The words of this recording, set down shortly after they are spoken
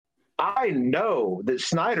I know that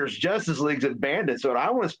Snyder's Justice League's abandoned, so I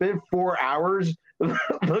want to spend 4 hours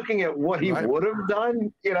looking at what he would have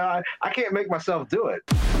done. I can't make myself do it.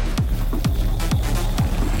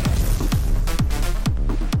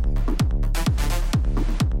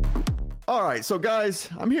 All right, so guys,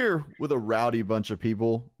 I'm here with a rowdy bunch of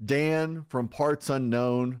people. Dan from Parts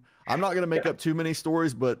Unknown. I'm not going to make up too many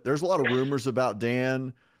stories, but there's a lot of rumors about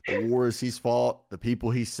Dan, the wars he's fought, the people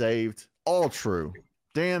he saved, all true.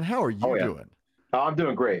 Dan, how are you doing? I'm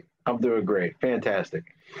doing great. Fantastic.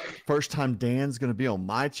 First time Dan's going to be on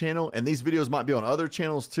my channel, and these videos might be on other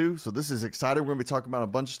channels too, so this is exciting. We're going to be talking about a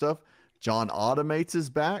bunch of stuff. John Automates is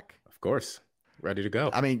back. Of course. Ready to go.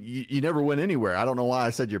 I mean, you never went anywhere. I don't know why I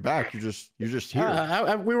said you're back. You're just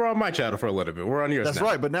here. We were on my channel for a little bit. We're on yours. That's now.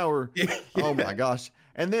 right. But now we're, oh my gosh.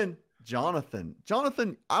 And then Jonathan,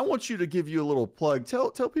 I want you to give you a little plug.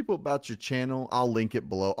 Tell people about your channel. I'll link it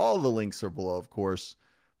below. All the links are below, of course.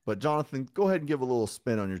 But Jonathan, go ahead and give a little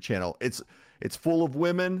spin on your channel. It's full of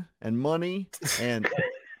women and money and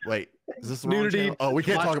wait, is this the nudity? Wrong channel? Oh, we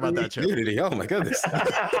can't talk about that channel. Nudity. Oh my goodness.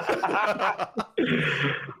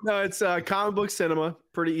 No, it's Comic Book Cinema.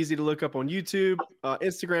 Pretty easy to look up on YouTube,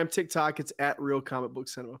 Instagram, TikTok. It's at Real Comic Book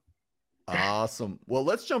Cinema. Awesome. Well,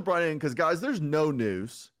 let's jump right in because guys, there's no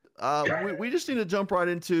news. We just need to jump right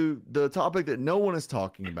into the topic that no one is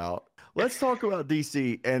talking about. Let's talk about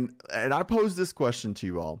DC. And I posed this question to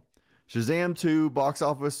you all. Shazam 2 box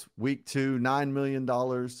office week 2, $9 million,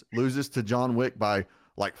 loses to John Wick by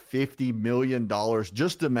like $50 million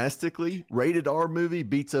just domestically. Rated R movie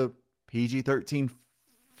beats a PG-13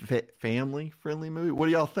 family friendly movie. What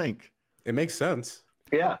do y'all think? It makes sense.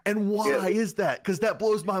 Yeah. And why is that? Because that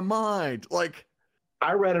blows my mind. Like,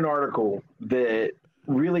 I read an article that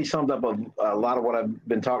really summed up a lot of what I've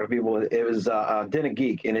been talking to people. It was Den of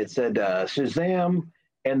Geek, and it said Shazam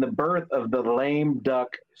and the birth of the lame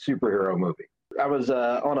duck superhero movie. I was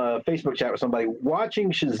on a Facebook chat with somebody.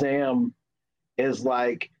 Watching Shazam is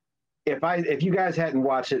like, if you guys hadn't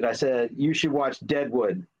watched it, I said you should watch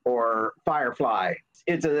Deadwood or Firefly.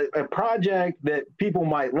 It's a project that people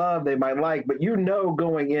might love, they might like, but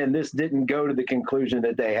going in, this didn't go to the conclusion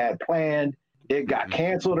that they had planned. It got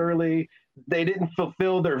canceled early. They didn't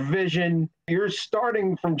fulfill their vision. You're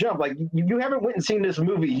starting from jump. Like, you haven't went and seen this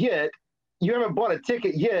movie yet. You haven't bought a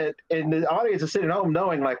ticket yet. And the audience is sitting at home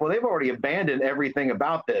knowing, like, well, they've already abandoned everything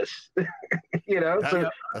about this.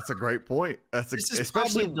 That's a great point. This is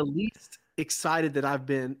especially the least excited that I've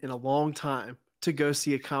been in a long time to go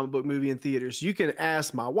see a comic book movie in theaters. You can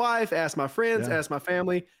ask my wife, ask my friends, ask my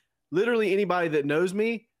family, literally anybody that knows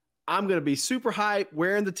me. I'm going to be super hyped,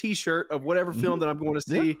 wearing the t-shirt of whatever film that I'm going to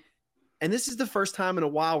see. Yeah. And this is the first time in a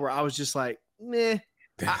while where I was just like, meh,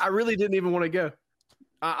 I really didn't even want to go.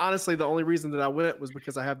 Honestly, the only reason that I went was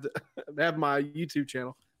because I have my YouTube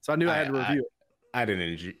channel. So I knew I had to review it. I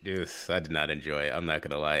did not enjoy it. I'm not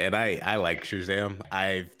gonna lie. And I like Shazam.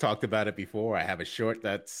 I've talked about it before. I have a short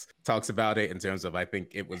that talks about it in terms of, I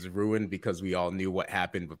think it was ruined because we all knew what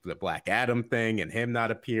happened with the Black Adam thing and him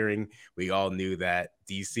not appearing. We all knew that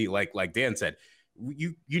DC, like Dan said,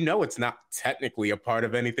 it's not technically a part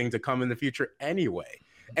of anything to come in the future anyway.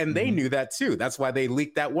 And they knew that too. That's why they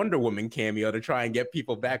leaked that Wonder Woman cameo to try and get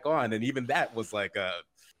people back on. And even that was like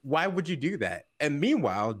why would you do that? And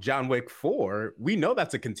meanwhile, John Wick 4, we know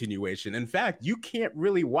that's a continuation. In fact, you can't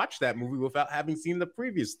really watch that movie without having seen the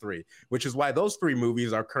previous 3, which is why those 3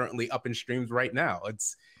 movies are currently up in streams right now.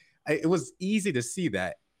 It was easy to see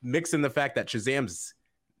that. Mix in the fact that Shazam's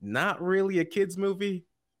not really a kid's movie.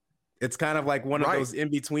 It's kind of like one of those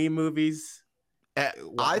in-between movies.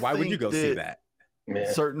 Why would you go see that?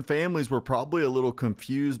 Certain families were probably a little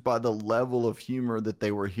confused by the level of humor that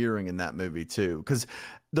they were hearing in that movie too. Because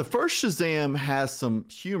the first Shazam has some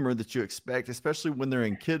humor that you expect, especially when they're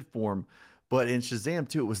in kid form. But in Shazam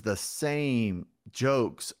 2, it was the same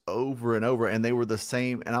jokes over and over, and they were the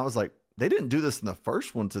same. And I was like, they didn't do this in the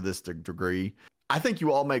first one to this degree. I think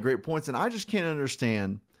you all make great points, and I just can't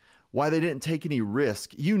understand why they didn't take any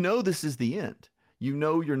risk. This is the end.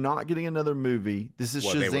 You're not getting another movie. This is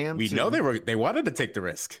Shazam. We know they wanted to take the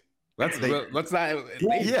risk. Let's not.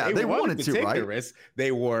 They wanted to take the risk.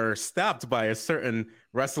 They were stopped by a certain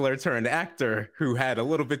wrestler turned actor who had a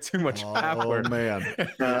little bit too much power. Oh man.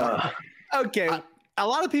 Okay, a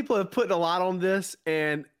lot of people have put a lot on this,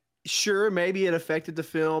 and sure, maybe it affected the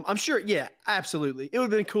film. I'm sure. Yeah, absolutely. It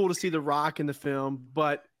would have been cool to see The Rock in the film,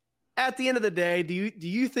 but at the end of the day, do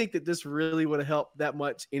you think that this really would have helped that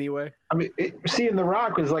much anyway? I mean, seeing The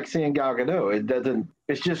Rock was like seeing Gal Gadot.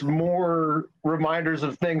 It's just more reminders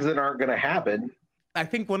of things that aren't going to happen. I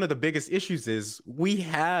think one of the biggest issues is we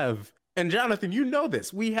have, and Jonathan, you know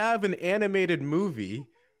this, we have an animated movie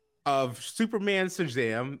of Superman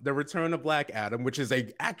Shazam, The Return of Black Adam, which is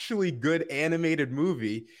a actually good animated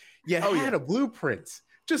movie, you had a blueprint.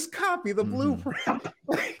 Just copy the blueprint.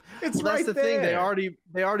 It's that's right the there. thing.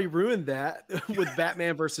 They already ruined that with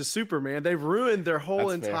Batman versus Superman. They've ruined their whole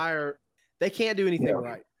That's entire. They can't do anything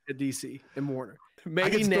right at DC and Warner. I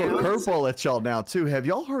Maybe can now. throw a curveball at y'all now too. Have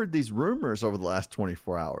y'all heard these rumors over the last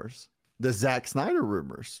 24 hours? The Zack Snyder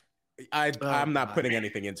rumors. I'm not putting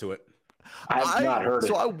anything into it. I've not heard it.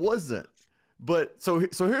 So I wasn't. But so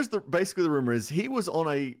here's basically the rumor is he was on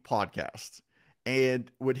a podcast,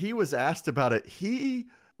 and when he was asked about it, he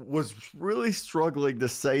was really struggling to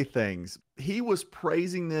say things. He was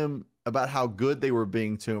praising them about how good they were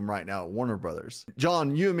being to him right now at Warner Brothers.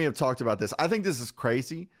 John, you and me have talked about this. I think this is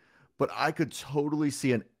crazy, but I could totally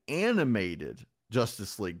see an animated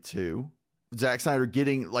Justice League 2. Zack Snyder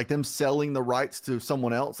getting like them selling the rights to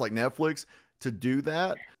someone else like Netflix to do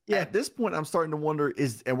that. Yeah, at this point, I'm starting to wonder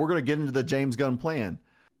and we're going to get into the James Gunn plan.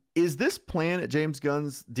 Is this plan at James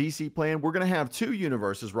Gunn's DC plan? We're going to have two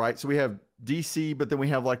universes, right? So we have DC, but then we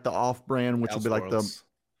have like the off brand, which will be like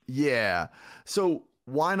yeah. So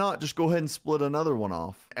why not just go ahead and split another one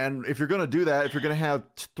off? And if you're going to do that, if you're going to have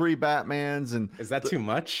 3 Batmans and is that too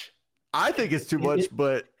much? I think it's too much,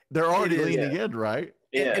 but they're already leaning in, right?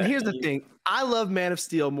 Yeah. And here's the thing. I love Man of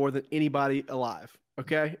Steel more than anybody alive.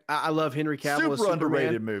 Okay. I love Henry Cavill. Super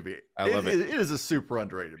underrated movie. I love it. It is a super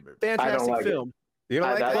underrated movie. Fantastic film. You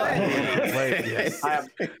don't like that? Yes.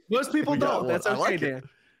 Most people don't. That's okay, like Dan.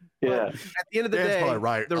 Yeah. At the end of the Dan's day, probably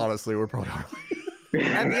right. Honestly, we're probably right.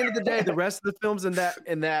 at the end of the day, the rest of the films in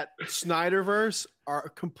that Snyderverse are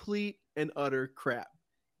complete and utter crap.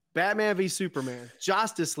 Batman v Superman,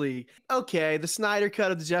 Justice League. Okay, the Snyder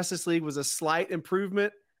cut of the Justice League was a slight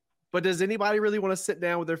improvement, but does anybody really want to sit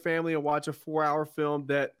down with their family and watch a 4-hour film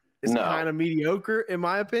that is kind of mediocre, in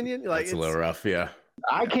my opinion? Like, it's a little rough, yeah.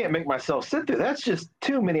 I can't make myself sit through. That's just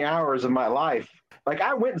too many hours of my life. Like,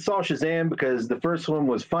 I went and saw Shazam because the first one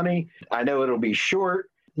was funny. I know it'll be short.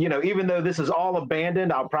 You know, even though this is all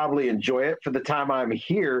abandoned, I'll probably enjoy it for the time I'm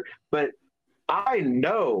here. But I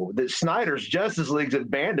know that Snyder's Justice League's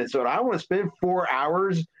abandoned, so I want to spend 4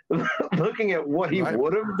 hours looking at what he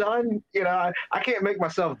would have done. You know, I can't make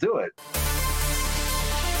myself do it.